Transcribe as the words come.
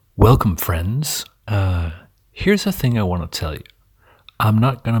Welcome, friends. Here's a thing I want to tell you. I'm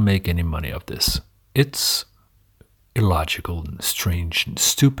not going to make any money of this. It's illogical and strange and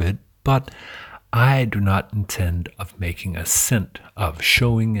stupid, but I do not intend of making a cent of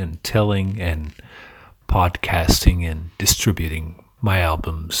showing and telling and podcasting and distributing my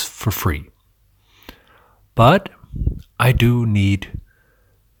albums for free. But I do need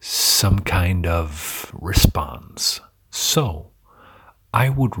some kind of response. So, I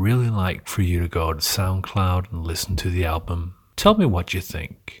would really like for you to go to SoundCloud and listen to the album. Tell me what you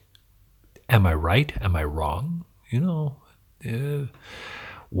think. Am I right? Am I wrong?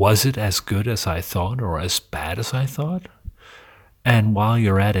 Was it as good as I thought or as bad as I thought? And while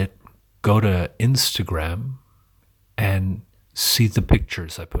you're at it, go to Instagram and see the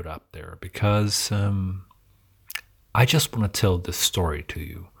pictures I put up there because I just want to tell this story to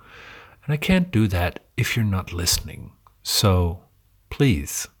you. And I can't do that if you're not listening. So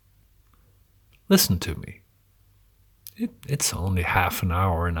please, listen to me. It's only half an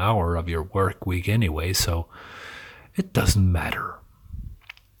hour of your work week anyway, so it doesn't matter.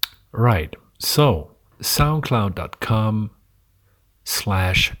 Right, so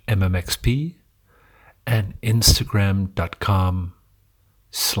soundcloud.com/mmxp and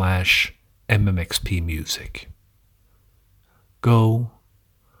instagram.com/mmxpmusic. Go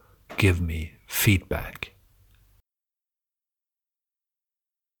give me feedback.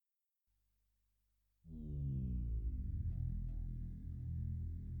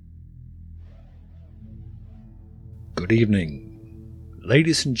 Good evening,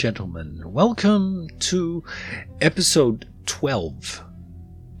 ladies and gentlemen. Welcome to episode 12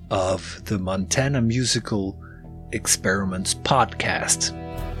 of the Montana Musical Experiments podcast.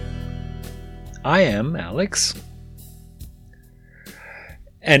 I am Alex.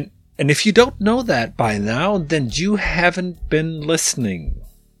 And if you don't know that by now, then you haven't been listening.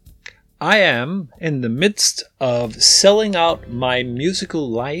 I am in the midst of selling out my musical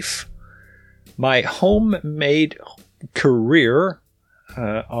life, my homemade career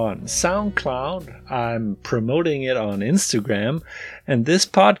on SoundCloud. I'm promoting it on Instagram, and this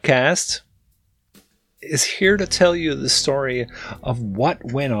podcast is here to tell you the story of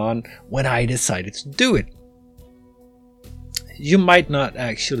what went on when I decided to do it. You might not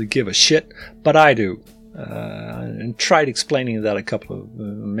actually give a shit, but I do. And tried explaining that a couple of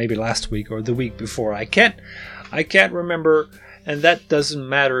maybe last week or the week before. I can't remember. And that doesn't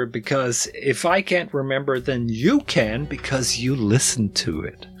matter because if I can't remember, then you can because you listened to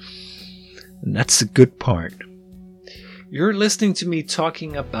it. And that's the good part. You're listening to me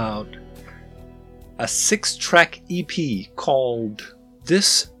talking about a 6-track EP called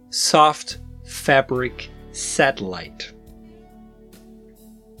This Soft Fabric Satellite.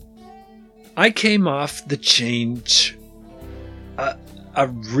 I came off the change a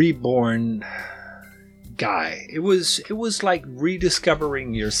reborn guy. It was like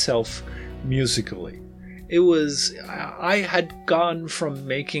rediscovering yourself musically. I had gone from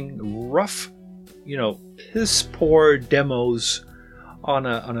making rough, piss poor demos on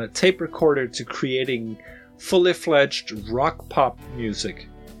a tape recorder to creating fully fledged rock pop music.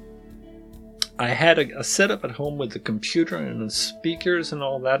 I had a setup at home with the computer and the speakers and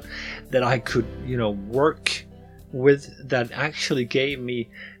all that I could, work with, that actually gave me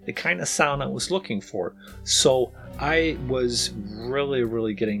the kind of sound I was looking for. So I was really,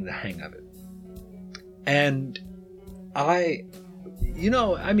 really getting the hang of it. And it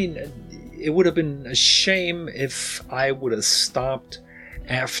would have been a shame if I would have stopped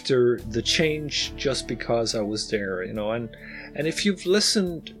after the change just because I was there, and if you've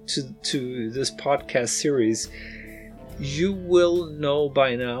listened to this podcast series, you will know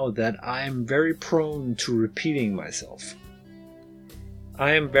by now that I'm very prone to repeating myself.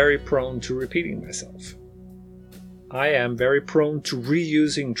 I am very prone to reusing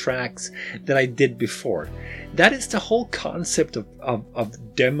tracks that I did before. That is the whole concept of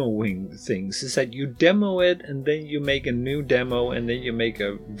demoing things, is that you demo it and then you make a new demo and then you make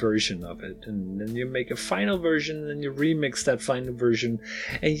a version of it and then you make a final version and you remix that final version,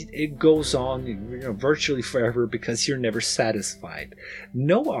 and it goes on virtually forever because you're never satisfied.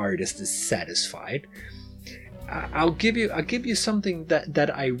 No artist is satisfied. I'll give you something that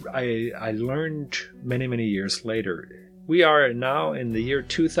I learned many years later. We are now in the year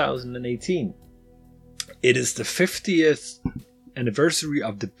 2018. It is the 50th anniversary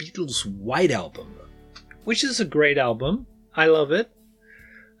of the Beatles' White Album, which is a great album. I love it.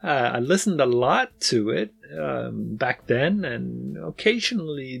 I listened a lot to it back then and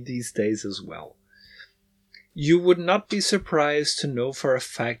occasionally these days as well. You would not be surprised to know for a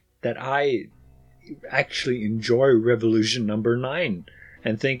fact that I actually enjoy Revolution number 9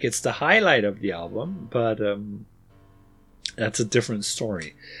 and think it's the highlight of the album, but that's a different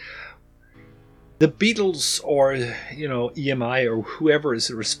story. The Beatles, or EMI, or whoever is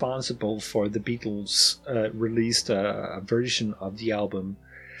responsible for the Beatles, released a version of the album,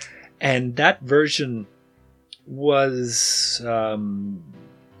 and that version was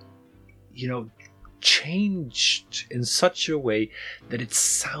changed in such a way that it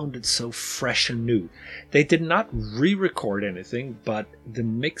sounded so fresh and new. They did not re-record anything, but the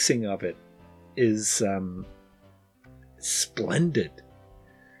mixing of it is splendid.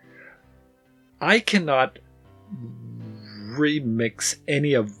 I cannot remix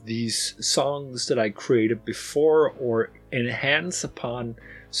any of these songs that I created before or enhance upon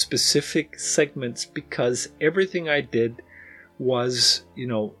specific segments, because everything I did was,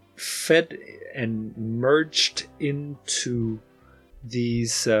 fed and merged into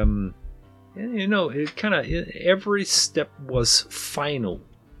these, it kind of, every step was final.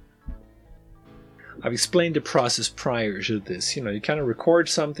 I've explained the process prior to this. You kind of record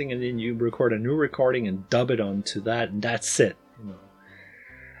something and then you record a new recording and dub it onto that, and that's it.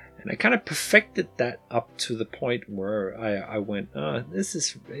 And I kind of perfected that up to the point where I went, this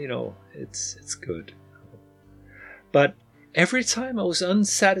is, it's good. But every time I was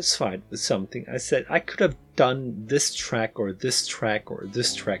unsatisfied with something, I said I could have done this track or this track or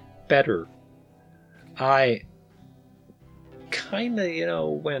this track better. I kind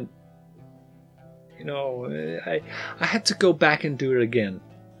of, went, I had to go back and do it again.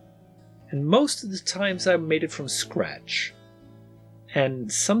 And most of the times I made it from scratch.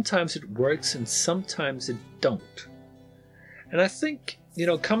 And sometimes it works and sometimes it don't. And I think,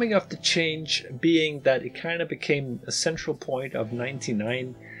 coming off the change, being that it kind of became a central point of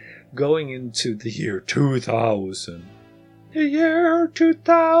 99, going into the year 2000. The year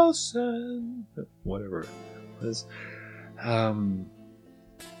 2000. Whatever it was.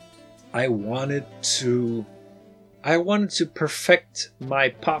 I wanted to perfect my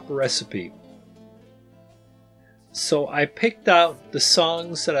pop recipe. So I picked out the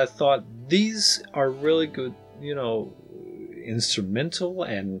songs that I thought these are really good, instrumental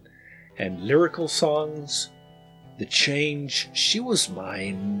and lyrical songs. The Change, She Was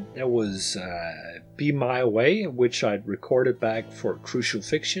Mine, there was Be My Way, which I'd recorded back for Crucial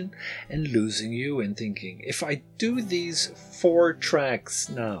Fiction, and Losing You, and thinking, if I do these 4 tracks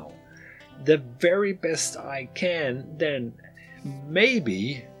now, the very best I can, then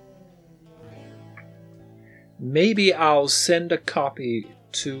maybe I'll send a copy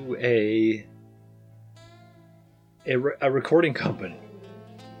to a recording company,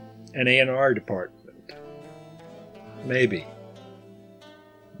 an A&R department. Maybe.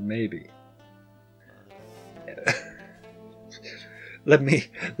 Let me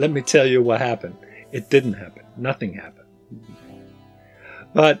tell you what happened. It didn't happen. Nothing happened.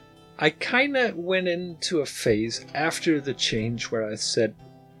 But I kind of went into a phase after the change where I said,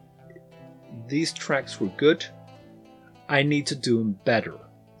 these tracks were good. I need to do them better.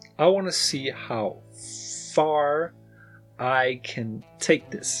 I want to see how far I can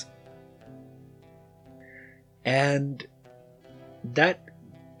take this. And that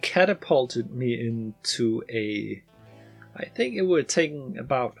catapulted me into I think it would have taken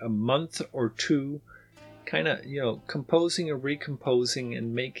about a month or two, kind of, composing and recomposing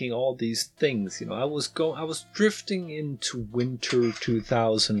and making all these things. I was drifting into winter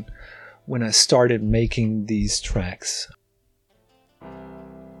 2000 when I started making these tracks.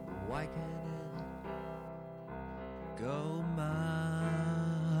 Why can't it go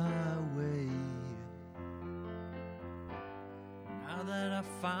my way? Now that I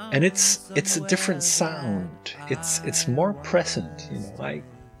found, and it's a different sound. It's more present. I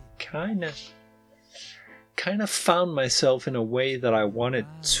kind of found myself in a way that I wanted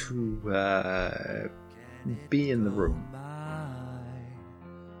to be in the room.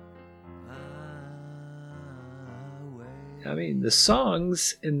 I mean, the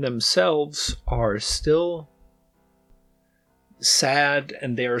songs in themselves are still sad,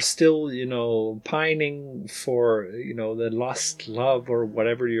 and they are still, pining for, the lost love or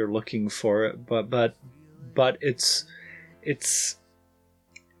whatever you're looking for. But it's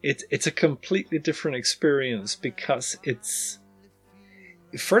a completely different experience, because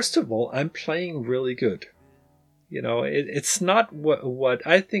first of all, I'm playing really good. It's not what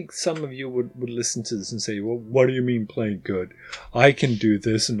I think some of you would listen to this and say, well, what do you mean playing good? I can do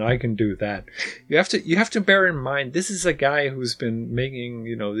this and I can do that. You have to bear in mind, this is a guy who's been making,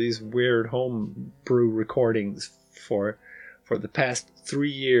 these weird homebrew recordings for the past 3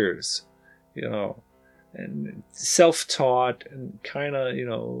 years, and self-taught and kind of,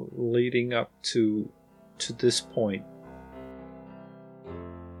 leading up to this point.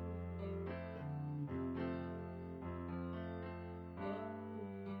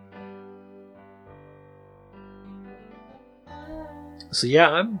 So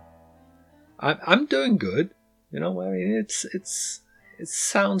yeah, I'm doing good. You know, I mean, it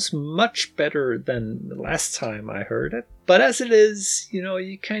sounds much better than the last time I heard it. But as it is, you know,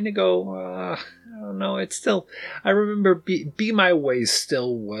 you kind of go, I don't know. It's still. I remember Be My Way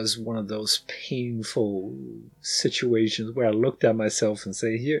still was one of those painful situations where I looked at myself and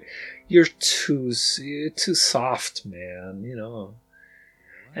say, you're too soft, man. You know.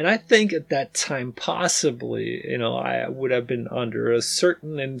 And I think at that time, possibly, you know, I would have been under a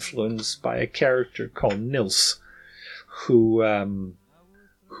certain influence by a character called Nils, who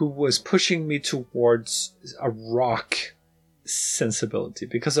was pushing me towards a rock sensibility,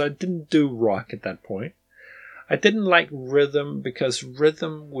 because I didn't do rock at that point. I didn't like rhythm because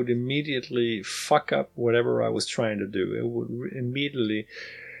rhythm would immediately fuck up whatever I was trying to do.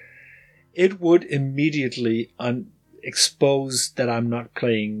 It would immediately expose that I'm not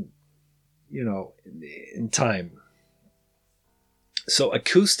playing, you know, in time. So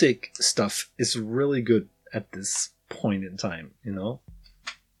acoustic stuff is really good at this point in time, you know.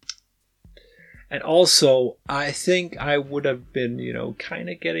 And also, I think I would have been, you know, kind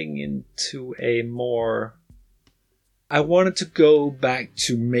of getting into a more... I wanted to go back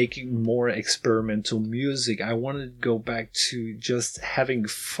to making more experimental music. I wanted to go back to just having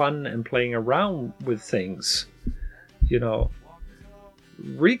fun and playing around with things. You know,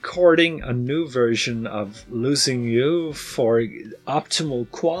 recording a new version of Losing You for optimal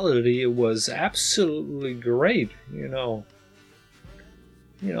quality was absolutely great, you know.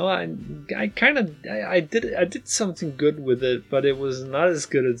 You know, I did something good with it, but it was not as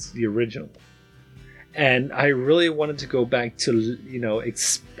good as the original. And I really wanted to go back to, you know,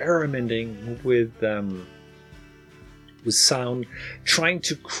 experimenting with sound, trying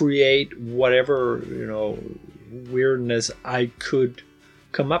to create whatever, you know, weirdness I could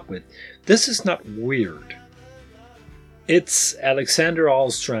come up with. This is not weird. It's Alexander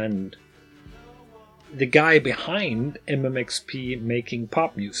Ahlstrand, the guy behind MMXP, making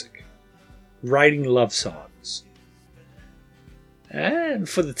pop music, writing love songs. And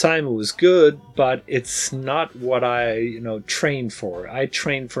for the time it was good, but it's not what I, you know, trained for. I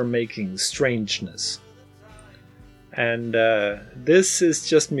trained for making strangeness. And this is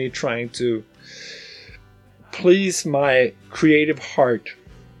just me trying to please my creative heart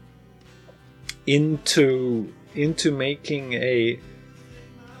into making a,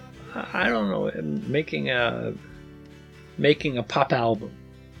 I don't know, making a pop album.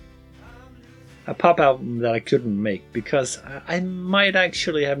 A pop album that I couldn't make because I might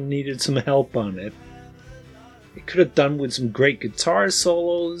actually have needed some help on it. It could have done with some great guitar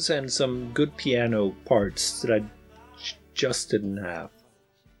solos and some good piano parts that I just didn't have.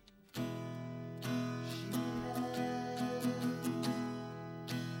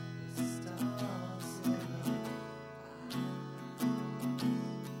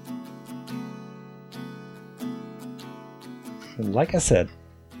 And like I said,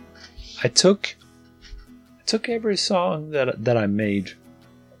 I took every song that I made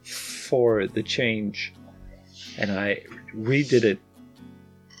for The Change, and I redid it.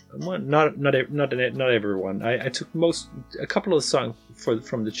 Well, not everyone. I took a couple of songs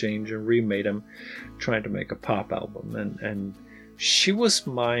from The Change and remade them, trying to make a pop album. And She Was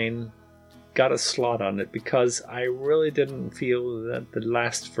Mine got a slot on it because I really didn't feel that the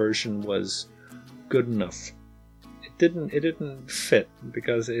last version was good enough. It didn't fit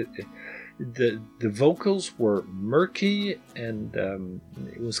because the vocals were murky and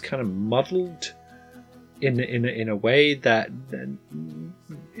it was kind of muddled in a way that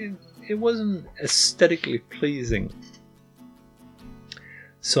it wasn't aesthetically pleasing.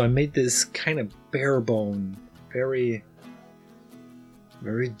 So I made this kind of barebone, very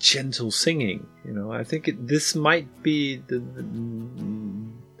very gentle singing. You know, I think this might be the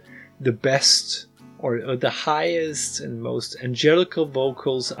best or the highest and most angelical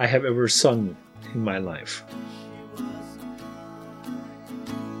vocals I have ever sung in my life.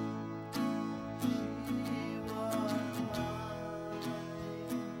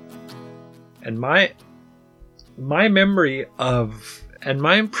 And my memory of and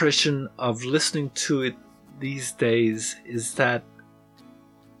my impression of listening to it these days is that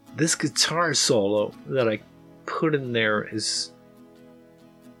this guitar solo that I put in there is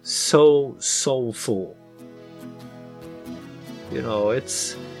so soulful. You know,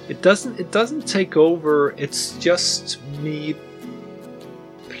 it doesn't take over. It's just me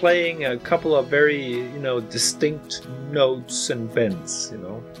playing a couple of very, you know, distinct notes and bends, you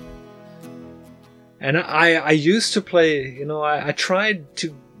know. And I used to play, you know, I tried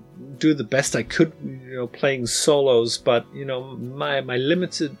to do the best I could, you know, playing solos, but, you know, my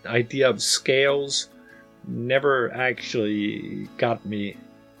limited idea of scales never actually got me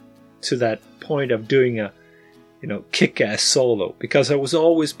to that point of doing a, kick-ass solo, because I was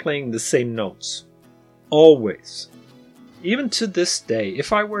always playing the same notes. Always. Even to this day,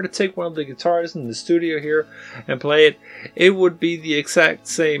 if I were to take one of the guitars in the studio here and play it, it would be the exact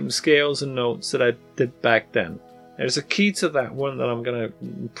same scales and notes that I did back then. There's a key to that one that I'm going to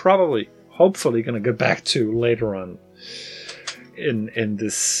hopefully going to get back to later on in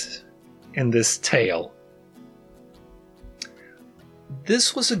this tale.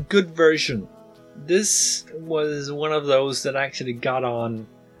 This was a good version. This was one of those that actually got on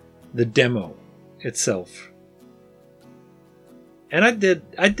the demo itself. And I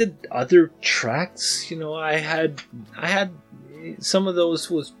did other tracks, I had some of those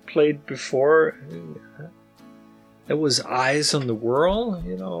was played before. It was Eyes on the World,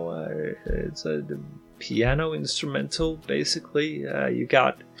 it's a piano instrumental basically. You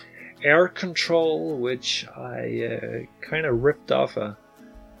got Air Control, which I kind of ripped off a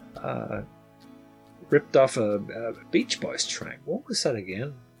Beach Boys track. What was that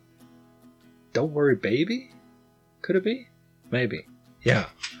again? Don't Worry Baby? Could it be? Maybe. Yeah.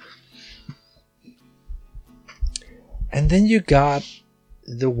 And then you got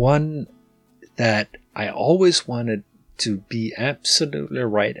the one that I always wanted to be absolutely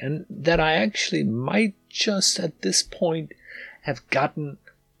right, and that I actually might just at this point have gotten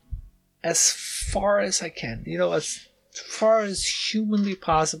as far as I can, as far as humanly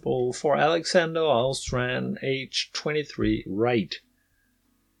possible for Alexander Ahlstrand, age 23, right.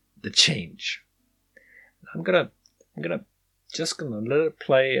 The Change. I'm gonna let it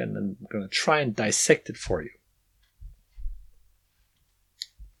play, and then I'm gonna try and dissect it for you.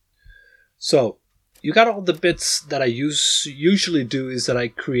 So, you got all the bits that I usually do is that I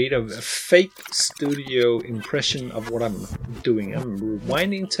create a fake studio impression of what I'm doing. I'm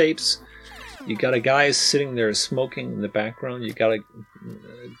rewinding tapes. You got a guy sitting there smoking in the background. You got a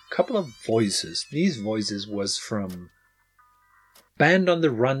couple of voices. These voices was from Band on the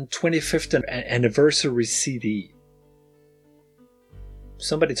Run 25th anniversary CD.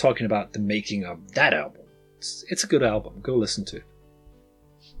 Somebody talking about the making of that album. It's a good album. Go listen to it.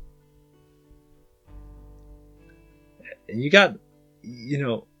 And you got,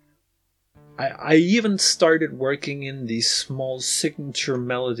 I even started working in these small signature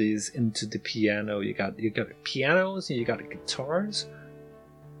melodies into the piano. You got pianos and you got guitars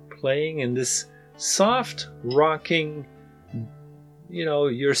playing in this soft rocking,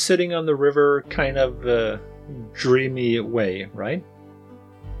 you're sitting on the river kind of dreamy way, right?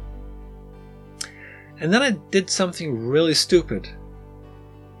 And then I did something really stupid.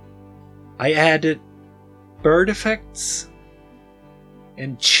 I added bird effects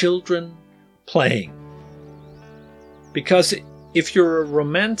and children playing. Because if you're a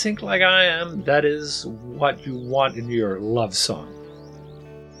romantic like I am, that is what you want in your love song.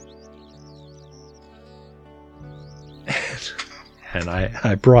 And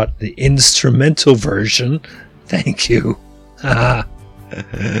I brought the instrumental version. Thank you.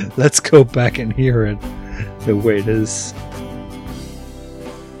 Let's go back and hear it the way it is.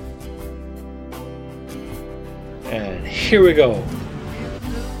 And here we go.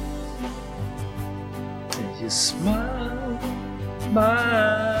 And you smile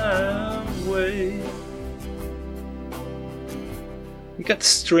my way. You got the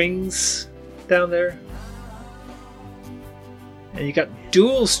strings down there. And you got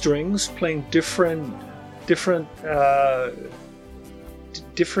dual strings playing different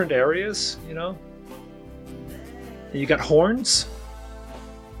areas, And you got horns,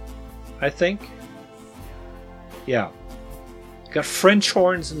 I think. Yeah. You got French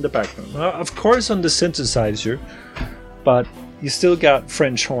horns in the background. Of course on the synthesizer, but you still got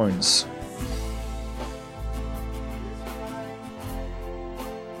French horns.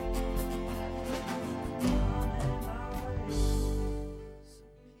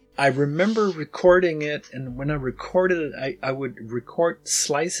 I remember recording it, and when I recorded it, I would record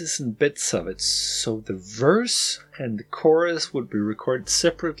slices and bits of it. So the verse and the chorus would be recorded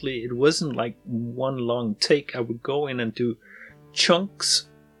separately. It wasn't like one long take. I would go in and do chunks,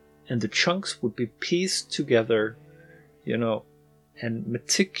 and the chunks would be pieced together, and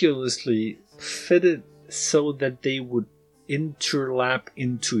meticulously fitted so that they would interlap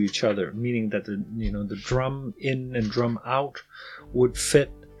into each other, meaning that the drum in and drum out would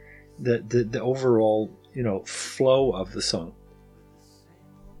fit the overall flow of the song.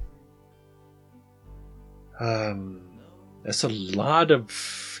 There's a lot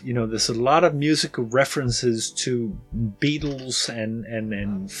of musical references to Beatles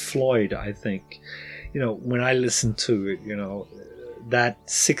and Floyd. I think when I listen to it, that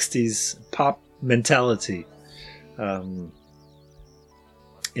 60s pop mentality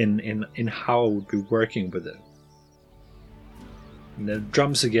in how I would be working with it. And the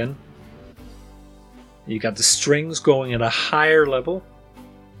drums again. You got the strings going at a higher level.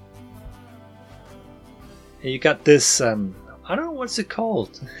 And you got this, I don't know what's it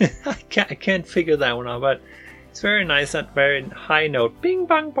called. I can't figure that one out, but it's very nice, that very high note. Bing,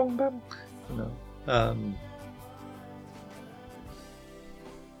 bang, bong, bang. You know,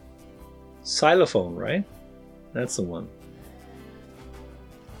 xylophone, right? That's the one.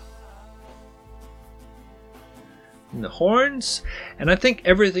 And the horns, and I think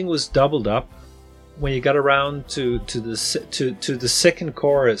everything was doubled up when you got around to the second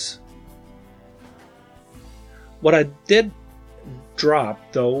chorus. What I did drop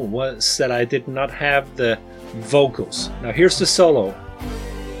though was that I did not have the vocals. Now here's the solo.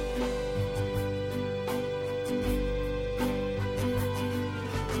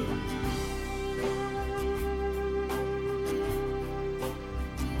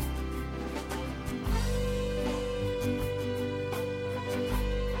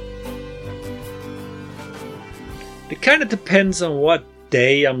 It kind of depends on what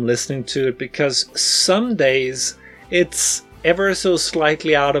day I'm listening to it, because some days it's ever so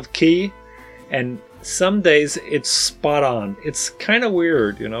slightly out of key, and some days it's spot on. It's kind of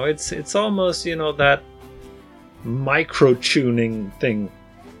weird, you know. It's almost, you know, that micro tuning thing.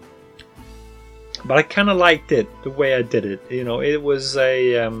 But I kind of liked it the way I did it. You know, it was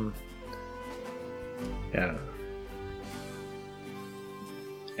a yeah.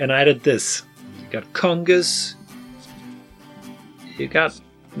 And I did this. You got congas. You got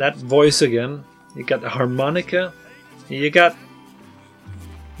that voice again. You got the harmonica. You got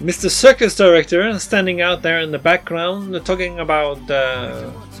Mr. Circus Director standing out there in the background talking about. I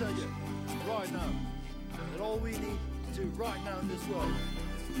want to tell you right now that all we need to do right now in this world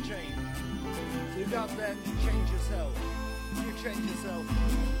is to change. So you go out there and change yourself. If you change yourself,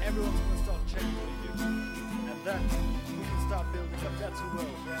 everyone's going to start changing you. And then we can start building a better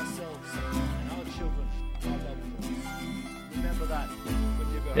world for ourselves and our children, our loved ones. Remember that when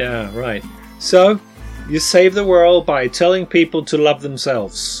you go. Yeah, right. So, you save the world by telling people to love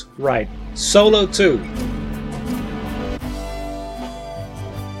themselves. Right. Solo 2.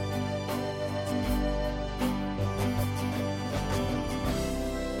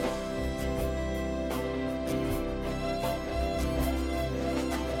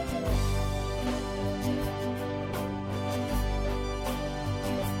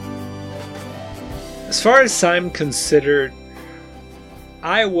 As far as I'm considered,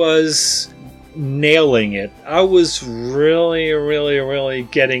 I was nailing it. I was really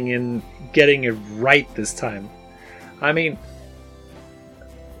getting it right this time. I mean,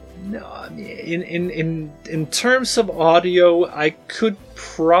 no, in terms of audio, I could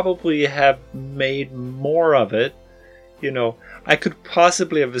probably have made more of it. You know, I could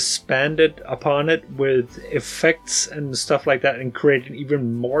possibly have expanded upon it with effects and stuff like that and created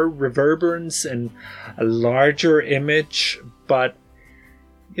even more reverberance and a larger image. But,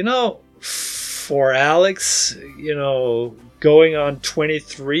 you know, for Alex, you know, going on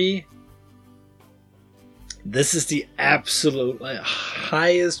 23, this is the absolute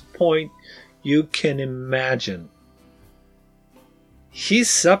highest point you can imagine.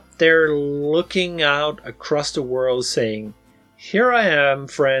 He's up there looking out across the world saying, "Here I am,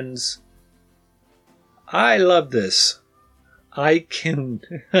 friends. I love this. I can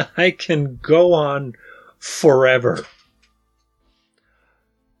go on forever."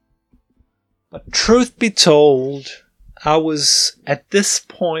 But truth be told, I was at this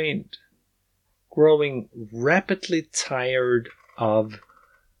point growing rapidly tired of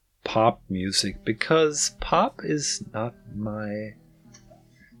pop music, because pop is not my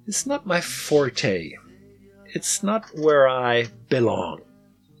forte. It's not where I belong.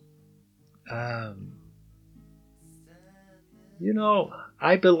 You know,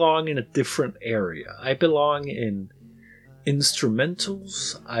 I belong in a different area. I belong in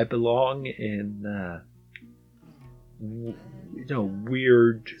instrumentals. I belong in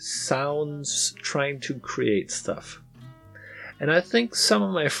weird sounds, trying to create stuff. And I think some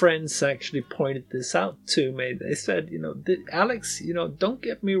of my friends actually pointed this out to me. They said, you know, Alex, you know, don't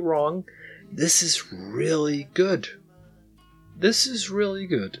get me wrong, this is really good. This is really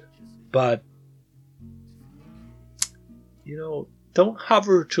good. But, you know, don't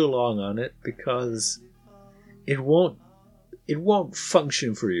hover too long on it, because it won't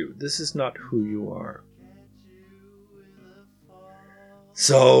function for you. This is not who you are.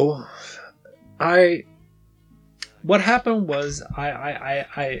 So, what happened was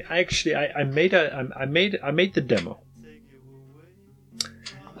I made the demo.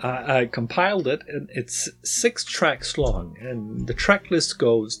 I compiled it, and it's 6 tracks long. And the track list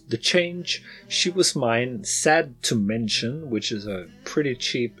goes: The Change, She Was Mine, Sad to Mention, which is a pretty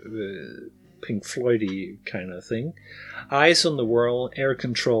cheap Pink Floyd-y kind of thing, Eyes on the World, Air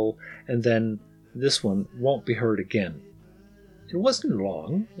Control, and then this one, Won't Be Heard Again. It wasn't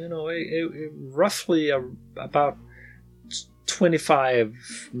long, it roughly about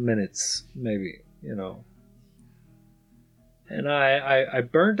 25 minutes, maybe, And I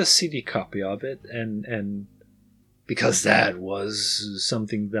burned a CD copy of it, and because that was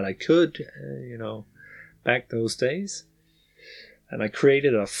something that I could, back those days. And I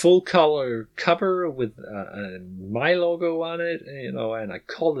created a full color cover with my logo on it, and I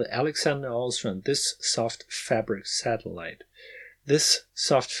called it Alexander Ahlstrand, This Soft Fabric Satellite. This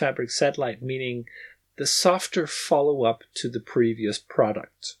soft fabric satellite meaning the softer follow-up to the previous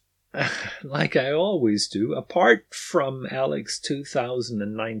product. Like I always do, apart from Alex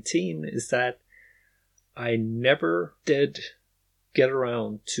 2019, is that I never did get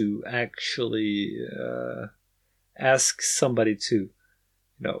around to actually ask somebody to,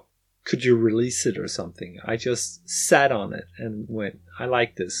 could you release it or something. I just sat on it and went, I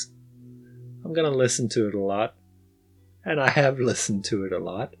like this. I'm going to listen to it a lot. And I have listened to it a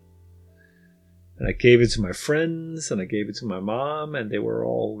lot. And I gave it to my friends, and I gave it to my mom, and they were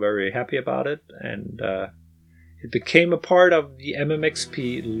all very happy about it. And it became a part of the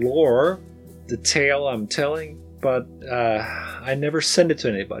MMXP lore, the tale I'm telling, but I never sent it to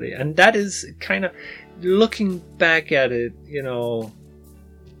anybody. And that is kind of, looking back at it,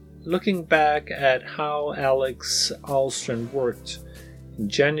 looking back at how Alex Ahlstrand worked in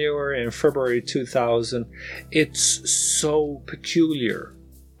January and February 2000, it's so peculiar.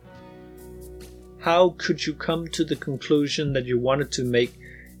 How could you come to the conclusion that you wanted to make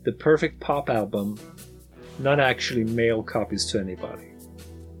the perfect pop album, not actually mail copies to anybody?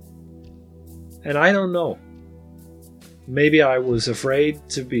 And I don't know. Maybe I was afraid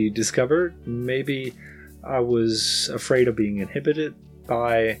to be discovered. Maybe I was afraid of being inhibited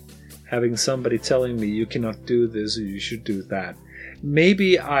by having somebody telling me you cannot do this or you should do that.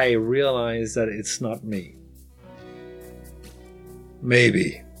 Maybe I realized that it's not me.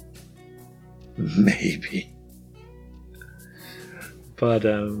 Maybe. But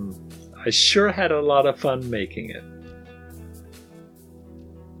I sure had a lot of fun making it.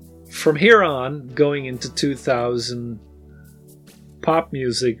 From here on, going into 2000, pop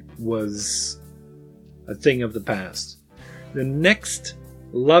music was a thing of the past. The next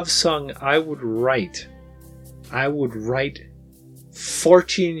love song I would write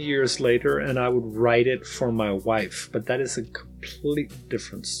 14 years later, and I would write it for my wife. But that is a completely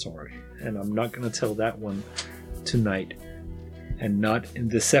different story, and I'm not going to tell that one tonight, and not in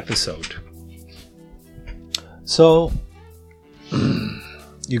this episode. So,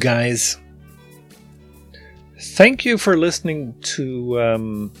 you guys, thank you for listening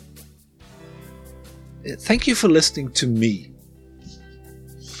to me.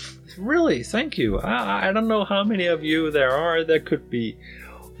 Really, thank you. I don't know how many of you there are. There could be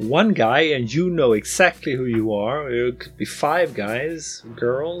one guy and you know exactly who you are. It could be 5 guys,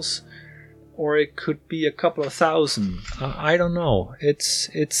 girls, or it could be a couple of thousand. I don't know.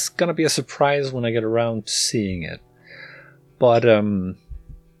 It's gonna be a surprise when I get around to seeing it. But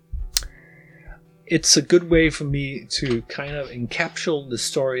it's a good way for me to kind of encapsulate the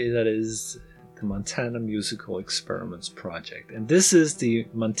story that is the Montana Musical Experiments Project. And this is the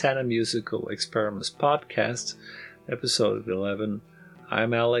Montana Musical Experiments Podcast, episode 11.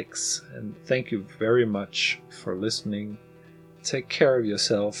 I'm Alex, and thank you very much for listening. Take care of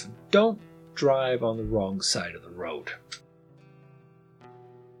yourself. Don't drive on the wrong side of the road.